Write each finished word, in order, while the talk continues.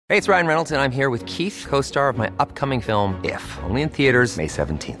Hey, it's Ryan Reynolds, and I'm here with Keith, co-star of my upcoming film, If, only in theaters May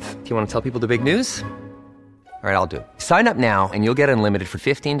 17th. Do you want to tell people the big news? All right, I'll do it. Sign up now and you'll get unlimited for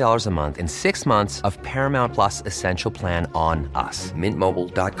 $15 a month and 6 months of Paramount Plus Essential Plan on us.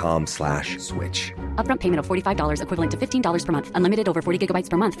 MintMobile.com/switch. Upfront payment of $45 equivalent to $15 per month. Unlimited over 40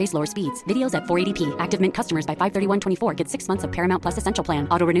 gigabytes per month. Face lower speeds. Videos at 480p. Active Mint customers by 531.24 get 6 months of Paramount Plus Essential Plan.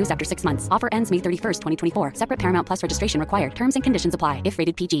 Auto renews after 6 months. Offer ends May 31st, 2024. Separate Paramount Plus registration required. Terms and conditions apply if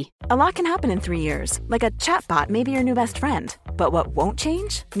rated PG. A lot can happen in 3 years. Like a chatbot may be your new best friend. But what won't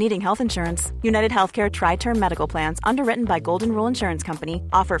change? Needing health insurance. United Healthcare Tri-Term Medical Plans, underwritten by Golden Rule Insurance Company,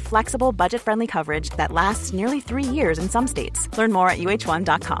 offer flexible, budget-friendly coverage that lasts nearly 3 years in some states. Learn more at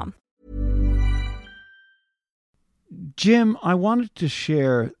uh1.com. Jim, I wanted to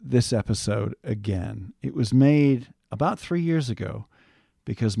share this episode again. It was made about 3 years ago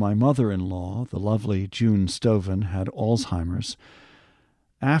because my mother-in-law, the lovely June Stoven, had Alzheimer's.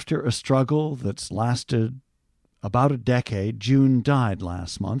 After a struggle that's lasted about a decade, June died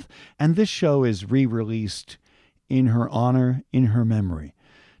last month, and this show is re-released in her honor, in her memory.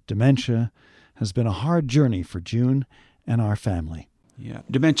 Dementia has been a hard journey for June and our family. Yeah,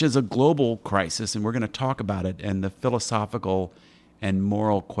 dementia is a global crisis, and we're going to talk about it and the philosophical and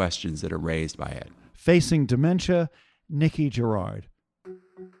moral questions that are raised by it. Facing dementia, Nikki Gerard.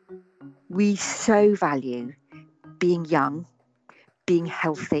 We so value being young, being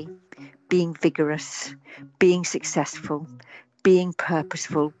healthy, being vigorous, being successful, being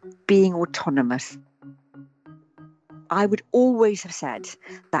purposeful, being autonomous. I would always have said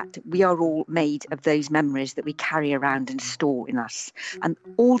that we are all made of those memories that we carry around and store in us. And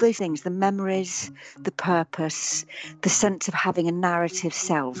all those things, the memories, the purpose, the sense of having a narrative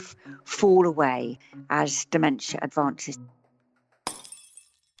self, fall away as dementia advances.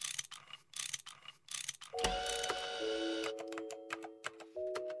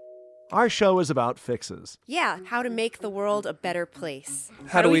 Our show is about fixes. Yeah, how to make the world a better place.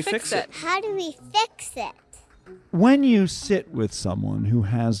 How do we fix it? How do we fix it? When you sit with someone who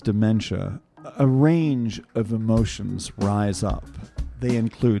has dementia, a range of emotions rise up. They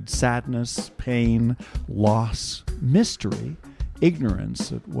include sadness, pain, loss, mystery,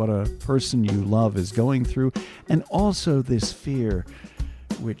 ignorance at what a person you love is going through, and also this fear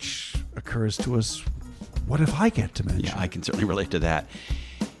which occurs to us, what if I get dementia? Yeah, I can certainly relate to that.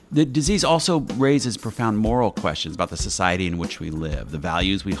 The disease also raises profound moral questions about the society in which we live, the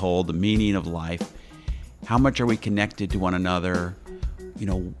values we hold, the meaning of life. How much are we connected to one another? You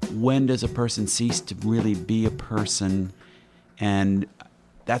know, when does a person cease to really be a person? And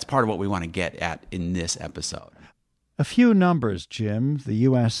that's part of what we want to get at in this episode. A few numbers, Jim. The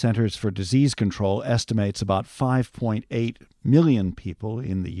U.S. Centers for Disease Control estimates about 5.8 million people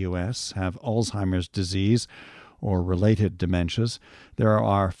in the U.S. have Alzheimer's disease or related dementias. There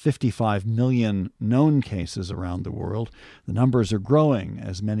are 55 million known cases around the world. The numbers are growing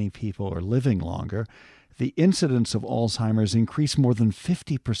as many people are living longer. The incidence of Alzheimer's increased more than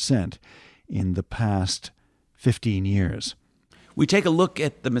 50% in the past 15 years. We take a look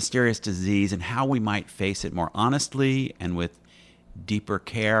at the mysterious disease and how we might face it more honestly and with deeper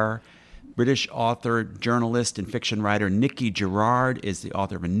care. British author, journalist, and fiction writer Nikki Gerard is the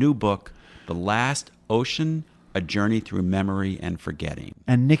author of a new book, The Last Ocean: A Journey Through Memory and Forgetting.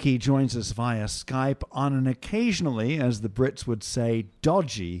 And Nikki joins us via Skype on an occasionally, as the Brits would say,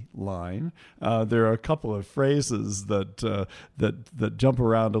 dodgy line. There are a couple of phrases that jump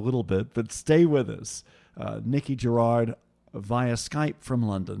around a little bit, but stay with us. Nikki Gerard via Skype from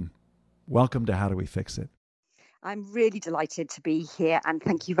London. Welcome to How Do We Fix It? I'm really delighted to be here, and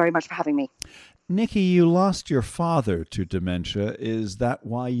thank you very much for having me. Nikki, you lost your father to dementia. Is that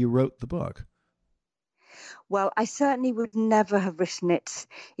why you wrote the book? Well, I certainly would never have written it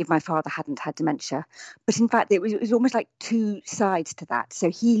if my father hadn't had dementia. But in fact, it was almost like two sides to that. So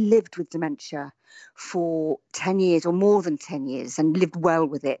he lived with dementia for 10 years or more than 10 years and lived well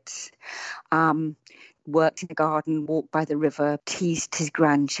with it. Worked in the garden, walked by the river, teased his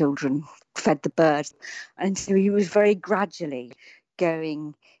grandchildren, fed the birds. And so he was very gradually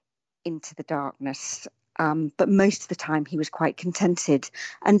going into the darkness. But most of the time he was quite contented.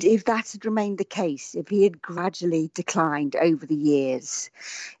 And if that had remained the case, if he had gradually declined over the years,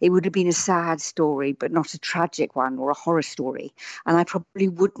 it would have been a sad story, but not a tragic one or a horror story. And I probably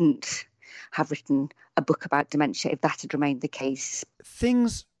wouldn't have written a book about dementia if that had remained the case.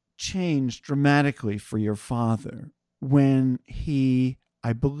 Things changed dramatically for your father when he,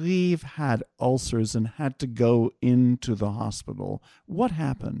 I believe, had ulcers and had to go into the hospital. What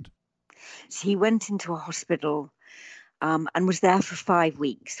happened? So he went into a hospital and was there for 5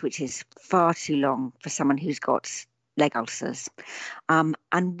 weeks, which is far too long for someone who's got leg ulcers. And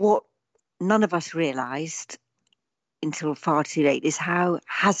what none of us realised until far too late is how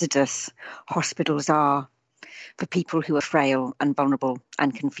hazardous hospitals are for people who are frail and vulnerable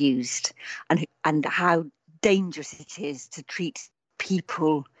and confused, and how dangerous it is to treat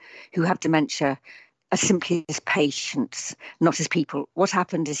people who have dementia as simply as patients, not as people. What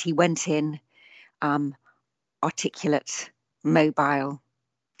happened is he went in articulate, mobile,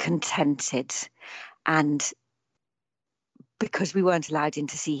 contented, and because we weren't allowed in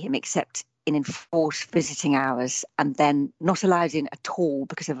to see him except in enforced visiting hours, and then not allowed in at all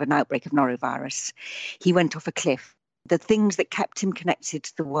because of an outbreak of norovirus, he went off a cliff. The things that kept him connected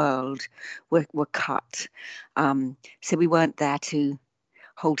to the world were cut. So we weren't there to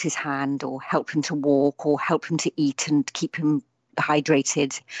hold his hand or help him to walk or help him to eat and keep him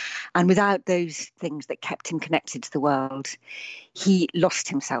hydrated. And without those things that kept him connected to the world, he lost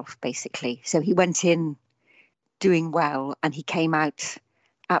himself, basically. So he went in doing well and he came out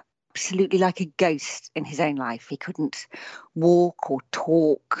absolutely like a ghost in his own life. He couldn't walk or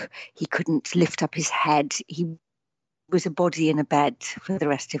talk. He couldn't lift up his head. He was a body in a bed for the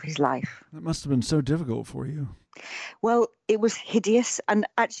rest of his life. That must have been so difficult for you. Well, it was hideous. And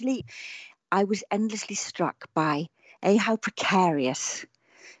actually, I was endlessly struck by, how precarious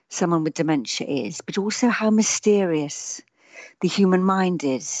someone with dementia is, but also how mysterious the human mind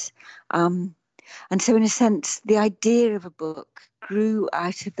is. And so, in a sense, the idea of a book grew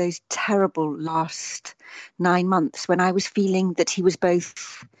out of those terrible last 9 months when I was feeling that he was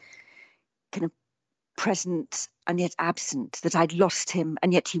both kind of present and yet absent, that I'd lost him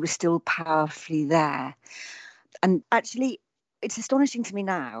and yet he was still powerfully there. And actually, it's astonishing to me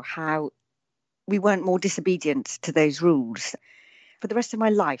now how we weren't more disobedient to those rules. For the rest of my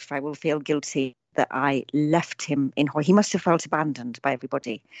life, I will feel guilty that I left him in He must have felt abandoned by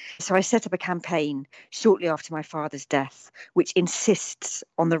everybody. So I set up a campaign shortly after my father's death, which insists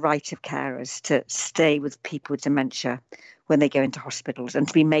on the right of carers to stay with people with dementia when they go into hospitals and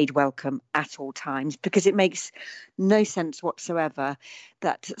to be made welcome at all times, because it makes no sense whatsoever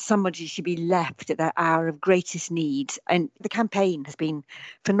that somebody should be left at their hour of greatest need. And the campaign has been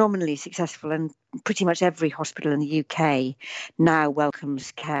phenomenally successful, and pretty much every hospital in the UK now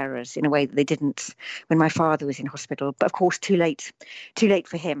welcomes carers in a way that they didn't when my father was in hospital. But of course, too late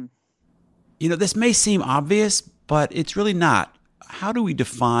for him. You know, this may seem obvious, but it's really not. How do we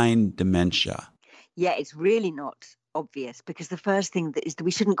define dementia? Yeah, it's really not obvious, because the first thing that is that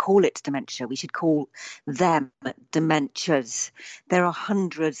we shouldn't call it dementia. We should call them dementias. There are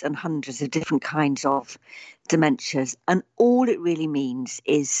hundreds and hundreds of different kinds of dementias, and all it really means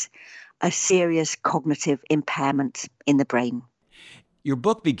is a serious cognitive impairment in the brain. Your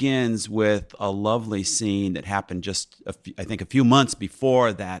book begins with a lovely scene that happened just, a few months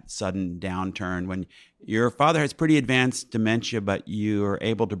before that sudden downturn, when your father has pretty advanced dementia, but you're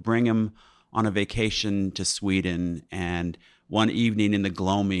able to bring him on a vacation to Sweden. And one evening in the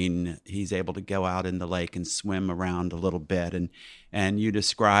gloaming, he's able to go out in the lake and swim around a little bit. And you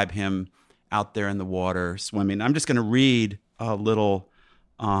describe him out there in the water swimming. I'm just going to read a little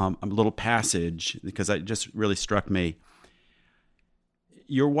passage because it just really struck me.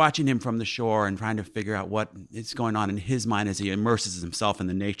 You're watching him from the shore and trying to figure out what is going on in his mind as he immerses himself in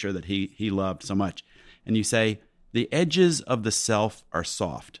the nature that he loved so much. And you say, the edges of the self are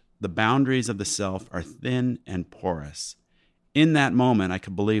soft. The boundaries of the self are thin and porous. In that moment, I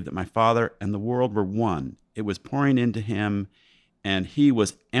could believe that my father and the world were one. It was pouring into him, and he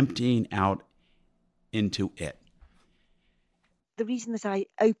was emptying out into it. The reason that I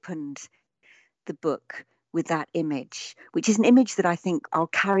opened the book with that image, which is an image that I think I'll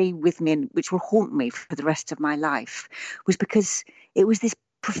carry with me and which will haunt me for the rest of my life, was because it was this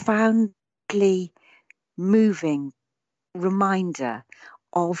profoundly moving reminder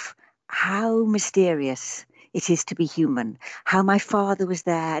of how mysterious it is to be human, how my father was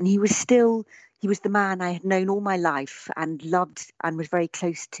there and he was the man I had known all my life and loved and was very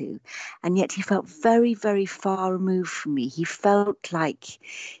close to. And yet he felt very, very far removed from me. He felt like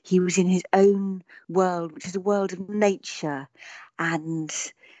he was in his own world, which is a world of nature and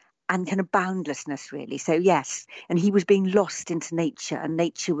kind of boundlessness, really. So yes, and he was being lost into nature, and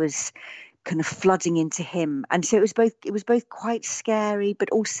nature was kind of flooding into him. And so it was both quite scary,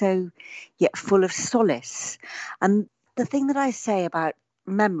 but also yet full of solace. And the thing that I say about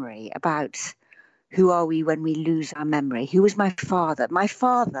memory, about who are we when we lose our memory? Who was my father? My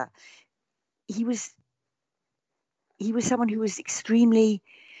father, he was someone who was extremely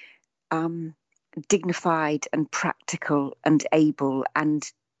dignified and practical and able and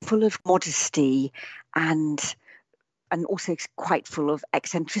full of modesty and also quite full of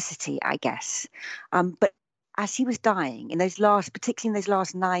eccentricity, I guess. But as he was dying, particularly in those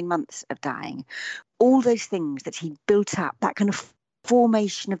last 9 months of dying, all those things that he built up, that kind of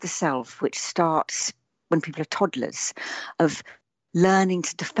formation of the self, which starts when people are toddlers, of learning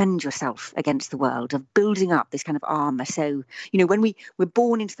to defend yourself against the world, of building up this kind of armor. So, when we're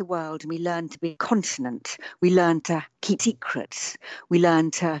born into the world and we learn to be continent, we learn to keep secrets, we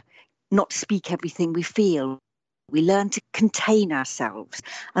learn to not speak everything we feel, we learn to contain ourselves.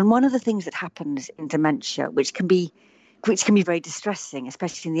 And one of the things that happens in dementia, which can be very distressing,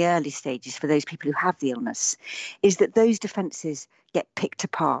 especially in the early stages for those people who have the illness, is that those defences get picked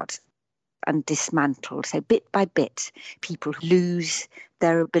apart and dismantled. So bit by bit, people lose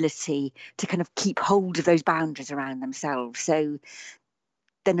their ability to kind of keep hold of those boundaries around themselves. So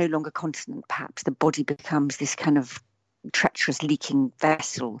they're no longer continent, perhaps. The body becomes this kind of treacherous, leaking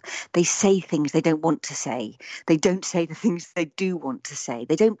vessel. They say things they don't want to say. They don't say the things they do want to say.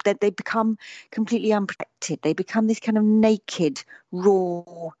 They become completely unprotected. They become this kind of naked, raw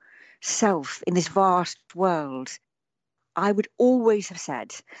self in this vast world. I would always have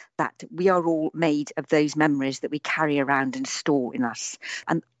said that we are all made of those memories that we carry around and store in us.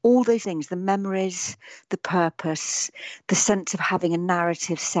 And all those things, the memories, the purpose, the sense of having a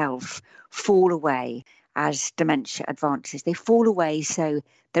narrative self, fall away as dementia advances. They fall away, so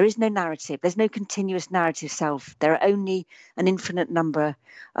there is no narrative. There's no continuous narrative self. There are only an infinite number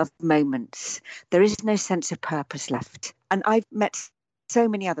of moments. There is no sense of purpose left. And I've met so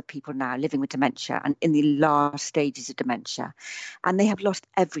many other people now living with dementia and in the last stages of dementia, and they have lost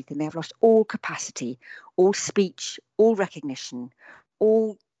everything. They have lost all capacity, all speech, all recognition,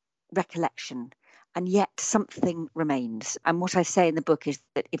 all recollection, and yet something remains. And what I say in the book is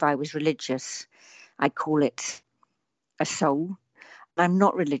that if I was religious, I'd call it a soul. I'm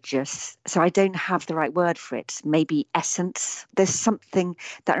not religious, so I don't have the right word for it. Maybe essence. There's something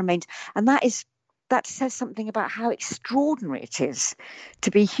that remains, and that says something about how extraordinary it is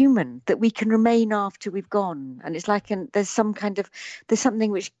to be human, that we can remain after we've gone. And it's like there's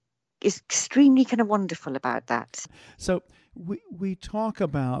something which is extremely kind of wonderful about that. So we talk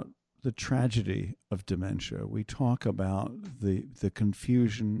about the tragedy of dementia. We talk about the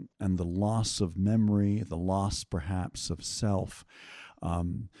confusion and the loss of memory, the loss perhaps of self.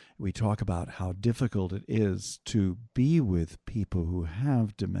 We talk about how difficult it is to be with people who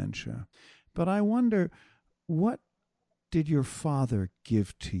have dementia. But I wonder, what did your father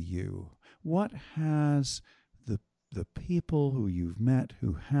give to you? What has the people who you've met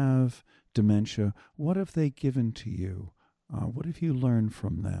who have dementia, what have they given to you? What have you learned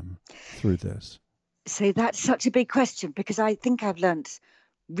from them through this? So that's such a big question, because I think I've learned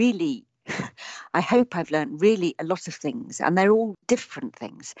really, I hope I've learned really a lot of things, and they're all different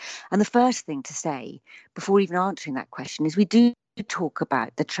things. And the first thing to say before even answering that question is we do talk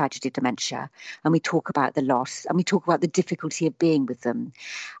about the tragedy of dementia, and we talk about the loss, and we talk about the difficulty of being with them.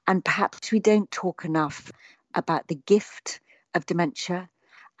 And perhaps we don't talk enough about the gift of dementia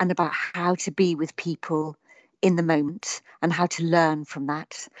and about how to be with people in the moment and how to learn from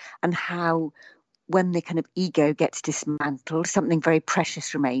that, and how when the kind of ego gets dismantled, something very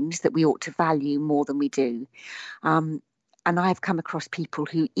precious remains that we ought to value more than we do. And I've come across people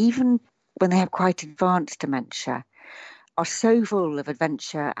who, even when they have quite advanced dementia, are so full of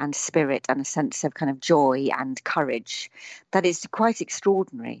adventure and spirit and a sense of kind of joy and courage that it's quite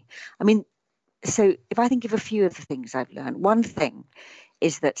extraordinary. I mean, so if I think of a few of the things I've learned, one thing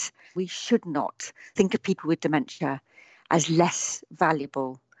is that we should not think of people with dementia as less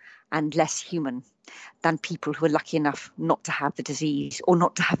valuable and less human than people who are lucky enough not to have the disease or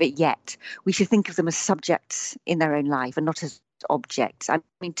not to have it yet. We should think of them as subjects in their own life and not as objects. I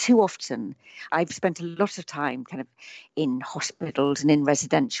mean, too often I've spent a lot of time kind of in hospitals and in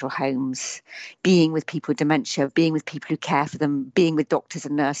residential homes, being with people with dementia, being with people who care for them, being with doctors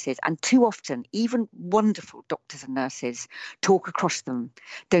and nurses. And too often, even wonderful doctors and nurses talk across them,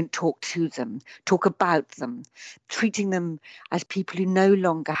 don't talk to them, talk about them, treating them as people who no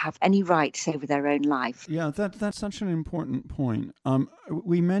longer have any rights over their own life. Yeah, that's such an important point.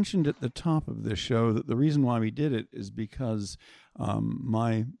 We mentioned at the top of this show that the reason why we did it is because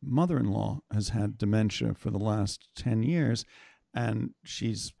my mother-in-law has had dementia for the last 10 years, and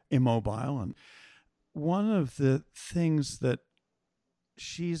she's immobile. And one of the things that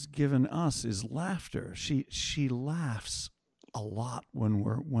she's given us is laughter. She laughs a lot when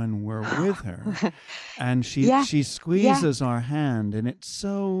we're with her, and she squeezes our hand, and it's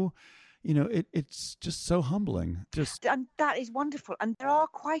so. It's just so humbling. And that is wonderful. And there are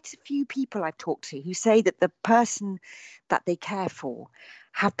quite a few people I've talked to who say that the person that they care for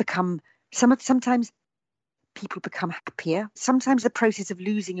have become, sometimes people become happier. Sometimes the process of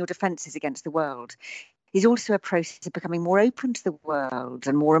losing your defences against the world is also a process of becoming more open to the world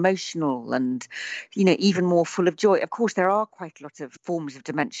and more emotional and, even more full of joy. Of course, there are quite a lot of forms of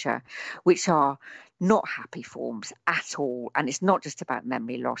dementia which are not happy forms at all. And it's not just about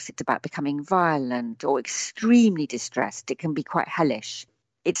memory loss. It's about becoming violent or extremely distressed. It can be quite hellish.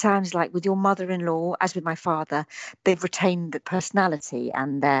 It sounds like with your mother-in-law, as with my father, they've retained the personality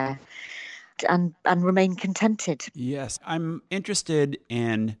and remain contented. Yes, I'm interested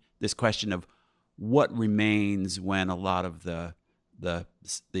in this question of what remains when a lot of the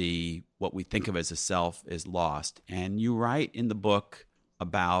what we think of as a self is lost. And you write in the book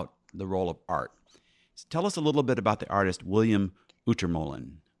about the role of art. So tell us a little bit about the artist William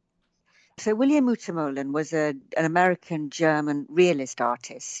Utermohlen. So William Utermohlen was an American-German realist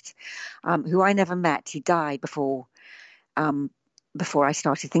artist who I never met. He died before I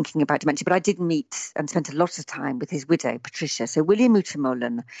started thinking about dementia, but I did meet and spent a lot of time with his widow, Patricia. So William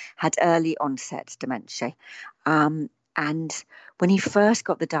Utermohlen had early onset dementia. And when he first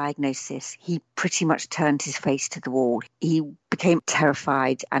got the diagnosis, he pretty much turned his face to the wall. He became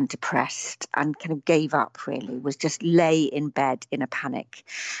terrified and depressed and kind of gave up, really, was just lay in bed in a panic.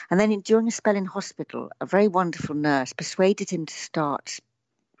 And then during a spell in hospital, a very wonderful nurse persuaded him to start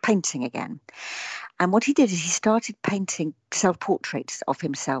painting again. And what he did is he started painting self-portraits of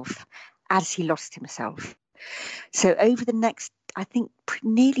himself as he lost himself. So over the next, I think,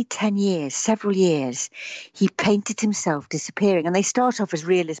 nearly 10 years, several years, he painted himself disappearing. And they start off as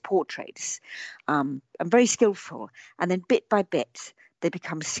realist portraits and very skillful. And then bit by bit, they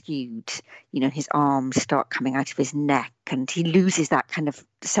become skewed. His arms start coming out of his neck and he loses that kind of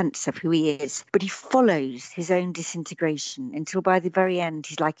sense of who he is. But he follows his own disintegration until by the very end,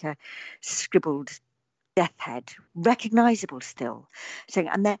 he's like a scribbled death head, recognizable still.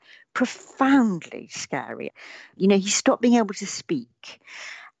 And they're profoundly scary. He stopped being able to speak,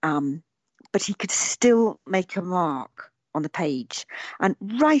 but he could still make a mark on the page. And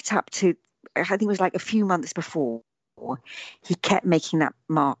right up to, I think it was like a few months before, he kept making that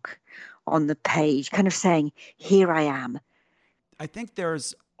mark on the page, kind of saying, here I am. I think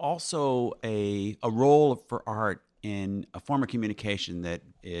there's also a role for art in a form of communication that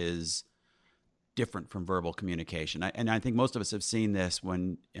is different from verbal communication. And I think most of us have seen this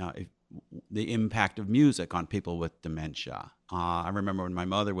when the impact of music on people with dementia. I remember when my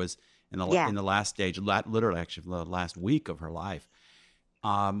mother was in the last stage, literally actually the last week of her life,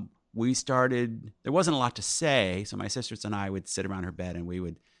 there wasn't a lot to say. So my sisters and I would sit around her bed and we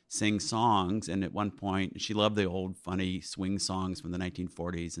would sing songs. And at one point, she loved the old funny swing songs from the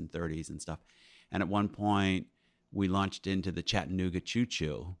 1940s and 30s and stuff. And at one point, we launched into the Chattanooga Choo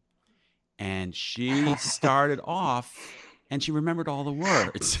Choo. And she started off and she remembered all the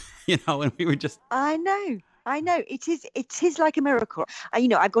words, and we were just... I know. It is like a miracle.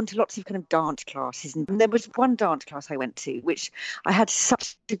 I've gone to lots of kind of dance classes, and there was one dance class I went to, which I had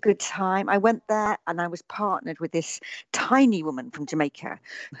such a good time. I went there and I was partnered with this tiny woman from Jamaica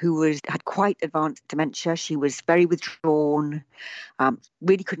who had quite advanced dementia. She was very withdrawn,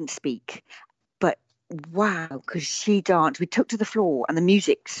 really couldn't speak. But wow, because she danced. We took to the floor and the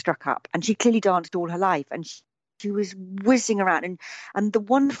music struck up, and she clearly danced all her life, and she was whizzing around. And the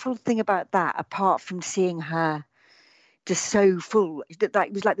wonderful thing about that, apart from seeing her just so full, that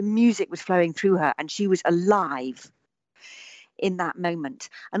it was like the music was flowing through her and she was alive in that moment.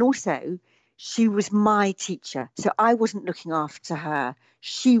 And also, she was my teacher. So I wasn't looking after her.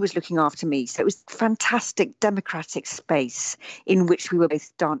 She was looking after me. So it was a fantastic democratic space in which we were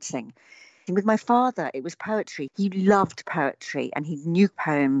both dancing. And with my father, it was poetry. He loved poetry and he knew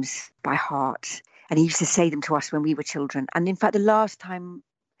poems by heart. And he used to say them to us when we were children. And in fact, the last time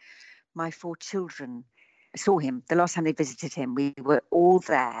my 4 children saw him, the last time they visited him, we were all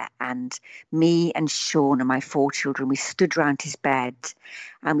there. And me and Sean and my 4 children, we stood round his bed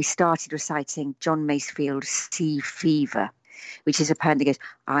and we started reciting John Masefield's Sea Fever, which is a poem that goes,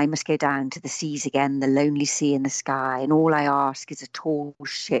 I must go down to the seas again, the lonely sea in the sky. And all I ask is a tall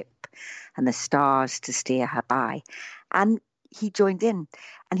ship and the stars to steer her by. And he joined in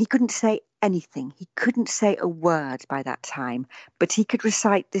and he couldn't say anything. He couldn't say a word by that time, but he could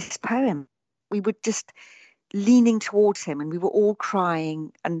recite this poem. We were just leaning towards him and we were all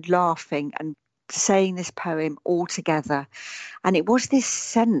crying and laughing and saying this poem all together. And it was this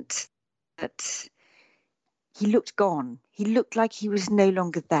sense that he looked gone. He looked like he was no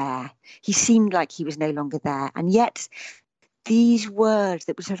longer there. He seemed like he was no longer there. And yet these words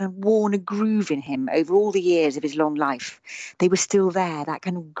that were sort of worn a groove in him over all the years of his long life, they were still there. That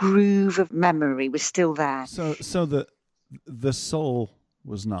kind of groove of memory was still there. So the soul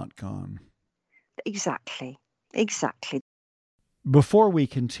was not gone. Exactly. Before we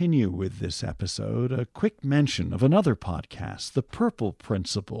continue with this episode, a quick mention of another podcast, The Purple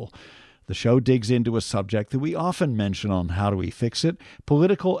Principle. The show digs into a subject that we often mention on How Do We Fix It?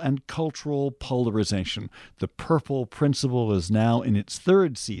 Political and cultural polarization. The Purple Principle is now in its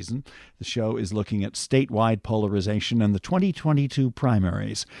third season. The show is looking at statewide polarization and the 2022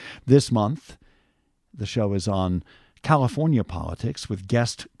 primaries. This month, the show is on California politics with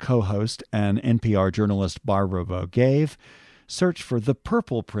guest co-host and NPR journalist Barbara Bogaev. Search for The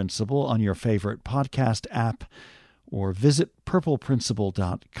Purple Principle on your favorite podcast app or visit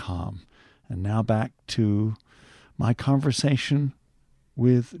purpleprinciple.com. And now back to my conversation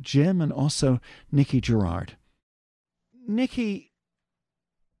with Jim and also Nikki Gerard. Nikki,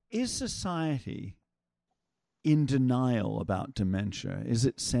 is society in denial about dementia? Is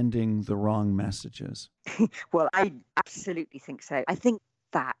it sending the wrong messages? Well, I absolutely think so. I think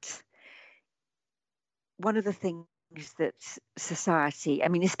that one of the things that society, I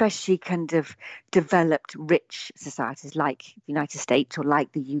mean, especially kind of developed, rich societies like the United States or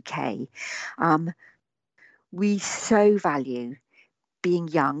like the UK, we so value being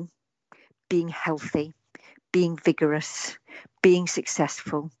young, being healthy, being vigorous, being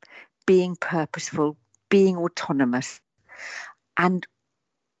successful, being purposeful, being autonomous. And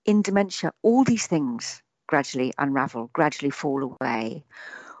in dementia, all these things gradually unravel, gradually fall away.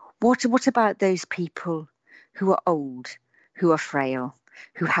 What about those people who are old, who are frail,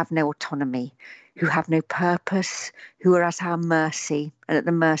 who have no autonomy, who have no purpose, who are at our mercy and at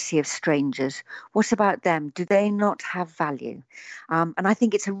the mercy of strangers? What about them? Do they not have value? And I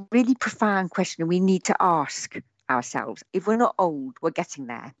think it's a really profound question, and we need to ask ourselves. If we're not old, we're getting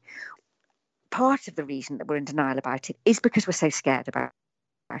there. Part of the reason that we're in denial about it is because we're so scared about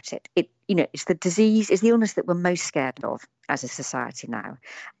it. It's the disease, it's the illness that we're most scared of as a society now.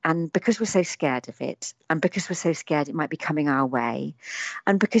 And because we're so scared of it, and because we're so scared it might be coming our way,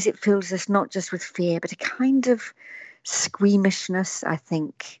 and because it fills us not just with fear, but a kind of squeamishness, I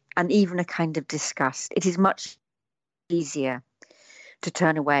think, and even a kind of disgust, it is much easier to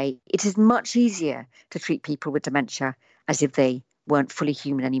turn away. It is much easier to treat people with dementia as if they weren't fully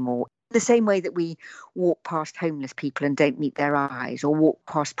human anymore. The same way that we walk past homeless people and don't meet their eyes, or walk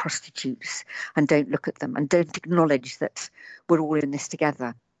past prostitutes and don't look at them and don't acknowledge that we're all in this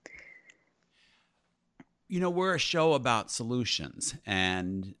together. You know, we're a show about solutions,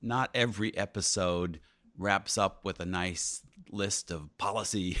 and not every episode wraps up with a nice list of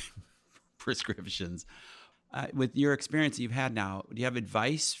policy prescriptions. With your experience that you've had now, do you have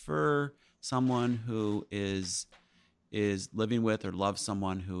advice for someone who is living with or loves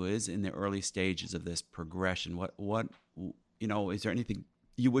someone who is in the early stages of this progression? What is there anything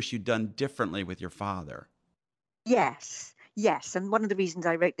you wish you'd done differently with your father? Yes. And one of the reasons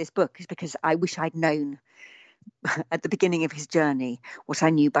I wrote this book is because I wish I'd known at the beginning of his journey what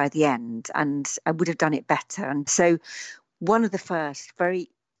I knew by the end, and I would have done it better. And so one of the first,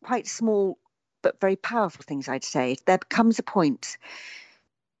 quite small but very powerful things I'd say is there comes a point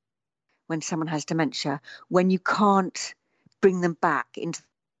when someone has dementia, when you can't bring them back into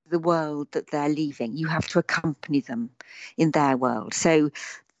the world that they're leaving. You have to accompany them in their world. So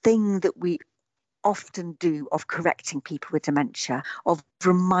thing that we often do of correcting people with dementia, of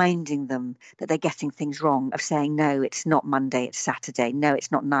reminding them that they're getting things wrong, of saying, no, it's not Monday, it's Saturday. No,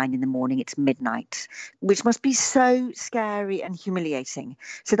 it's not 9 a.m, it's midnight, which must be so scary and humiliating.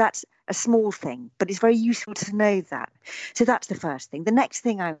 So that's a small thing, but it's very useful to know that. So that's the first thing. The next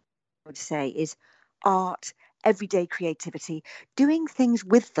thing I would say is art, everyday creativity, doing things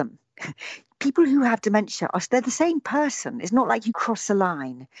with them. People who have dementia, they're the same person. It's not like you cross a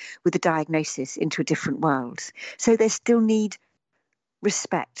line with a diagnosis into a different world. So they still need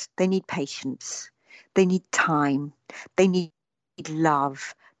respect. They need patience. They need time. They need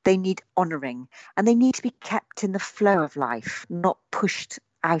love. They need honouring. And they need to be kept in the flow of life, not pushed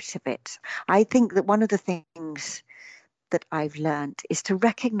out of it. I think that one of the things that I've learned is to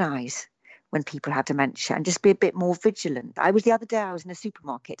recognise when people have dementia and just be a bit more vigilant. The other day I was in a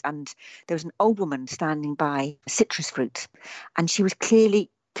supermarket and there was an old woman standing by citrus fruit, and she was clearly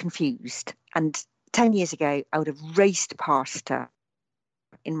confused. And 10 years ago, I would have raced past her.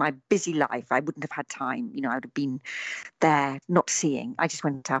 In my busy life, I wouldn't have had time. I would have been there not seeing. I just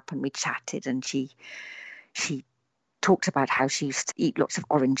went up and we chatted, and she talked about how she used to eat lots of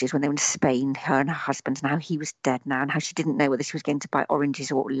oranges when they were in Spain, her and her husband, and how he was dead now, and how she didn't know whether she was going to buy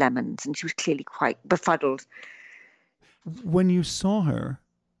oranges or lemons, and she was clearly quite befuddled. When you saw her,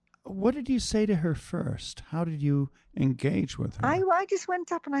 what did you say to her first? How did you engage with her? I just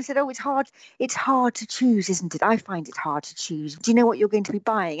went up and I said, it's hard to choose, isn't it? I find it hard to choose. Do you know what you're going to be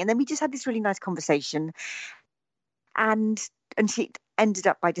buying? And then we just had this really nice conversation. And she ended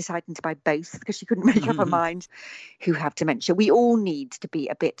up by deciding to buy both because she couldn't make up her mind, who have dementia. We all need to be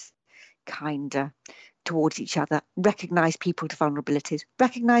a bit kinder towards each other, recognise people's vulnerabilities,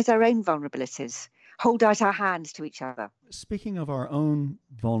 recognise our own vulnerabilities, hold out our hands to each other. Speaking of our own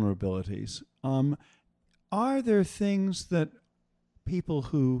vulnerabilities, are there things that people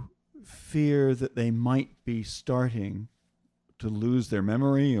who fear that they might be starting to lose their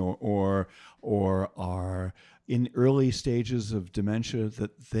memory or are in early stages of dementia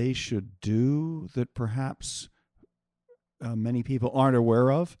that they should do that perhaps many people aren't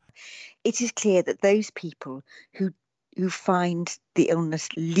aware of? It is clear that those people who find the illness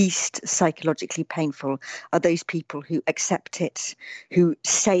least psychologically painful are those people who accept it, who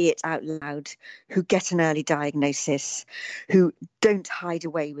say it out loud, who get an early diagnosis, who don't hide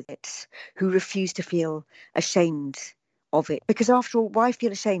away with it, who refuse to feel ashamed of it. Because after all, why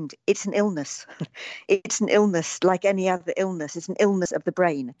feel ashamed? It's an illness. It's an illness like any other illness. It's an illness of the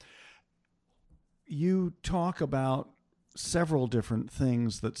brain. You talk about several different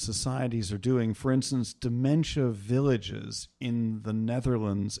things that societies are doing. For instance, dementia villages in the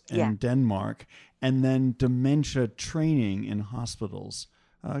Netherlands and Denmark, and then dementia training in hospitals.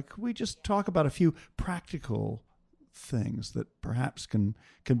 Could we just talk about a few practical things that perhaps can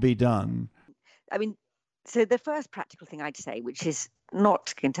be done? I mean, so the first practical thing I'd say, which is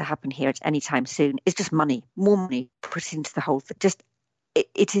not going to happen here at any time soon, is just money, more money put into the whole thing.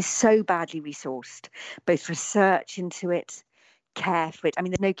 It is so badly resourced, both research into it, care for it. I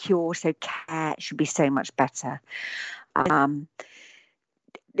mean, there's no cure, so care should be so much better. Help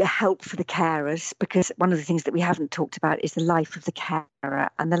for the carers, because one of the things that we haven't talked about is the life of the carer,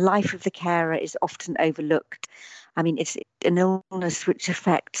 and the life of the carer is often overlooked. I mean, it's an illness which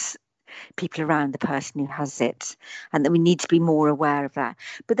affects people around the person who has it, and that we need to be more aware of that.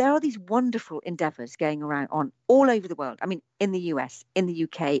 But there are these wonderful endeavours going around on all over the world. I mean, in the US, in the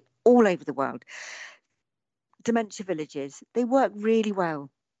UK, all over the world. Dementia villages, they work really well.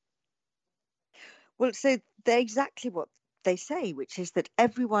 Well, so they're exactly what they say, which is that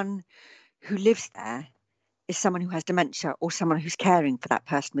everyone who lives there is someone who has dementia or someone who's caring for that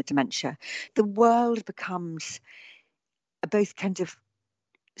person with dementia. The world becomes both kind of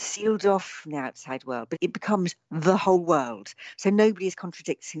sealed off from the outside world, but it becomes the whole world. So nobody is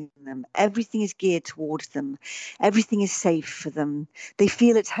contradicting them. Everything is geared towards them. Everything is safe for them. They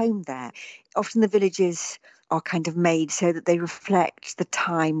feel at home there. Often the villages are kind of made so that they reflect the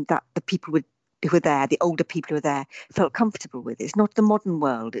time that the people who were there, the older people who were there, felt comfortable with. It's not the modern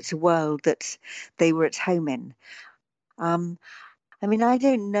world. It's a world that they were at home in. I mean, I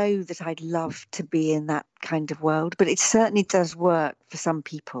don't know that I'd love to be in that kind of world, but it certainly does work for some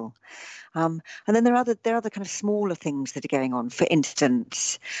people. And then there are other kind of smaller things that are going on. For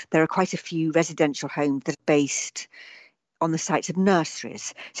instance, there are quite a few residential homes that are based on the sites of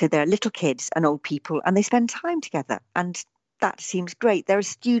nurseries. So there are little kids and old people, and they spend time together. And that seems great. There are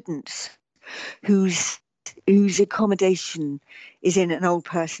students whose accommodation is in an old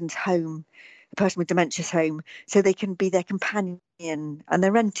person's home, a person with dementia's home, so they can be their companion and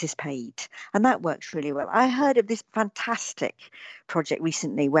their rent is paid. And that works really well. I heard of this fantastic project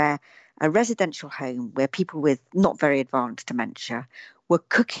recently where a residential home where people with not very advanced dementia were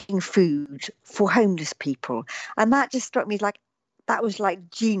cooking food for homeless people. And that just struck me like, that was like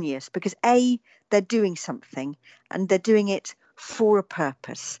genius, because A, they're doing something and they're doing it for a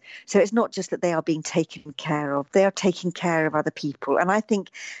purpose. So it's not just that they are being taken care of, they are taking care of other people. And I think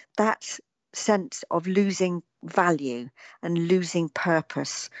that sense of losing value and losing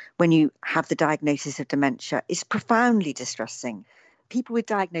purpose when you have the diagnosis of dementia is profoundly distressing. People with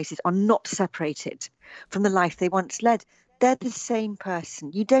diagnosis are not separated from the life they once led. They're the same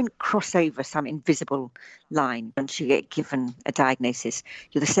person. You don't cross over some invisible line once you get given a diagnosis.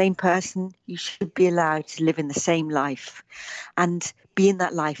 You're the same person. You should be allowed to live in the same life and be in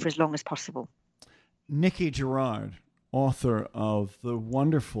that life for as long as possible. Nikki Gerard, author of the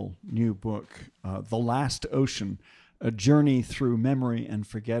wonderful new book, The Last Ocean, A Journey Through Memory and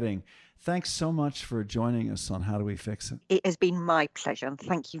Forgetting. Thanks so much for joining us on How Do We Fix It? It has been my pleasure, and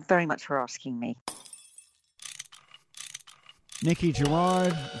thank you very much for asking me. Nikki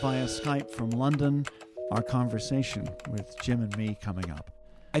Gerard via Skype from London. Our conversation with Jim and me coming up.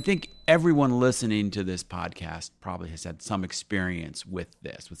 I think everyone listening to this podcast probably has had some experience with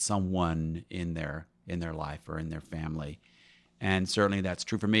this, with someone in their life or in their family. And certainly that's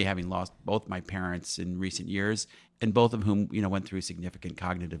true for me, having lost both my parents in recent years, and both of whom, went through significant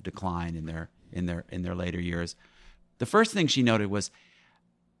cognitive decline in their later years. The first thing she noted was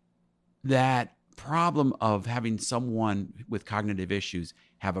that problem of having someone with cognitive issues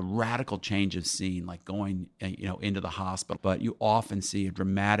have a radical change of scene, like going, into the hospital. But you often see a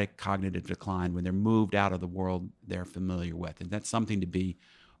dramatic cognitive decline when they're moved out of the world they're familiar with. And that's something to be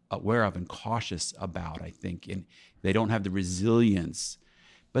aware of and cautious about, I think. And they don't have the resilience.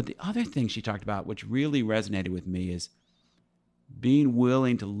 But the other thing she talked about, which really resonated with me, is being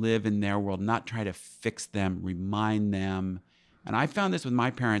willing to live in their world, not try to fix them, remind them. And I found this with my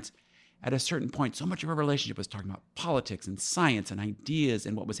parents. At a certain point, so much of our relationship was talking about politics and science and ideas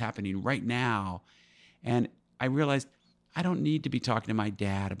and what was happening right now. And I realized I don't need to be talking to my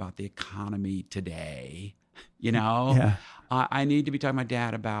dad about the economy today. Yeah. I need to be talking to my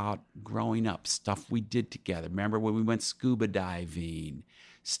dad about growing up, stuff we did together. Remember when we went scuba diving?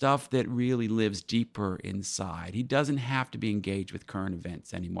 Stuff that really lives deeper inside. He doesn't have to be engaged with current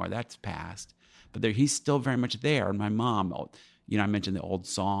events anymore. That's past. But he's still very much there. And my mom, I mentioned the old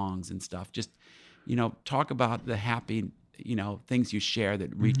songs and stuff. Just, talk about the happy, things you share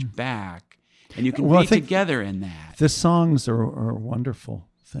that reach back. And you can be together in that. The songs are a wonderful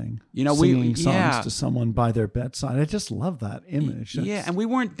thing. Singing songs to someone by their bedside. I just love that image. And we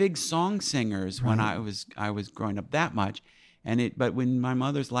weren't big song singers when I was growing up that much. But when my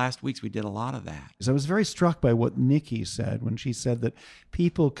mother's last weeks, we did a lot of that. I was very struck by what Nikki said when she said that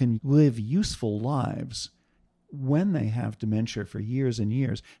people can live useful lives when they have dementia for years and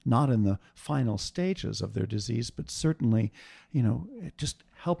years, not in the final stages of their disease, but certainly, just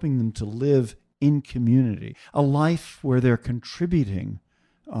helping them to live in community, a life where they're contributing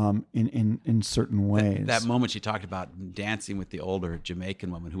in certain ways. That moment she talked about dancing with the older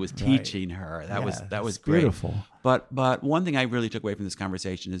Jamaican woman who was teaching her, that was great. Beautiful. But one thing I really took away from this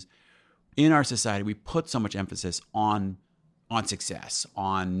conversation is, in our society, we put so much emphasis on success,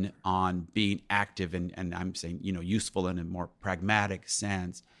 on being active, and I'm saying, useful in a more pragmatic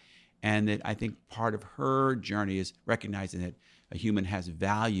sense. And that I think part of her journey is recognizing that a human has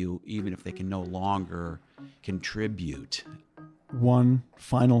value even if they can no longer contribute. One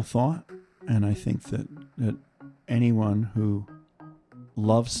final thought, and I think that anyone who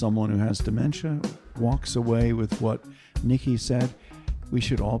loves someone who has dementia walks away with what Nikki said: we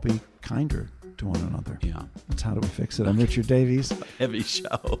should all be kinder to one another. Yeah. That's How Do We Fix It? I'm Richard Davies. Heavy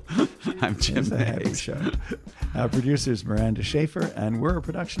show. I'm Jim It's a heavy show. Our producer is Miranda Schaefer, and we're a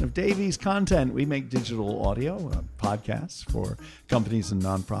production of Davies Content. We make digital audio podcasts for companies and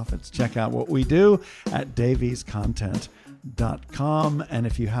nonprofits. Check out what we do at daviescontent.com. And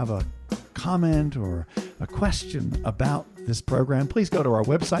if you have a comment or a question about this program, please go to our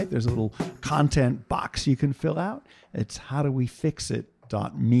website. There's a little content box you can fill out. It's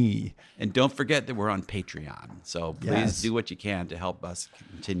howdowefixit.me. And don't forget that we're on Patreon. So please do what you can to help us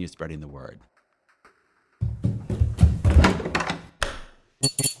continue spreading the word.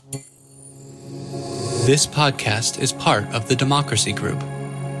 This podcast is part of the Democracy Group.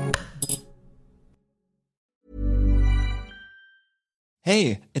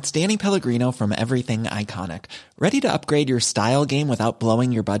 Hey, it's Danny Pellegrino from Everything Iconic. Ready to upgrade your style game without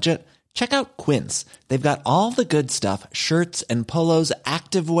blowing your budget? Check out Quince. They've got all the good stuff, shirts and polos,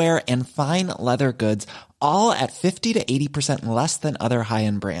 activewear, and fine leather goods, all at 50 to 80% less than other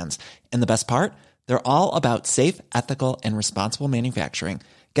high-end brands. And the best part? They're all about safe, ethical, and responsible manufacturing.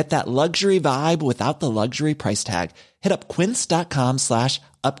 Get that luxury vibe without the luxury price tag. Hit up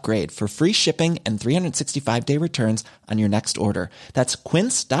quince.com/upgrade for free shipping and 365-day returns on your next order. That's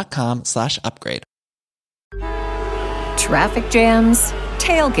quince.com/upgrade. Traffic jams,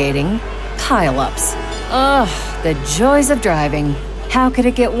 tailgating, pileups. Ugh, the joys of driving. How could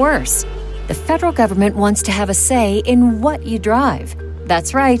it get worse? The federal government wants to have a say in what you drive.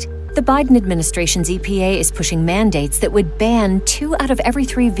 That's right. The Biden administration's EPA is pushing mandates that would ban 2 out of every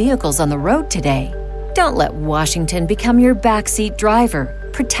 3 vehicles on the road today. Don't let Washington become your backseat driver.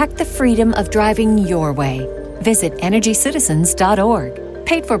 Protect the freedom of driving your way. Visit EnergyCitizens.org.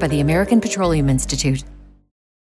 Paid for by the American Petroleum Institute.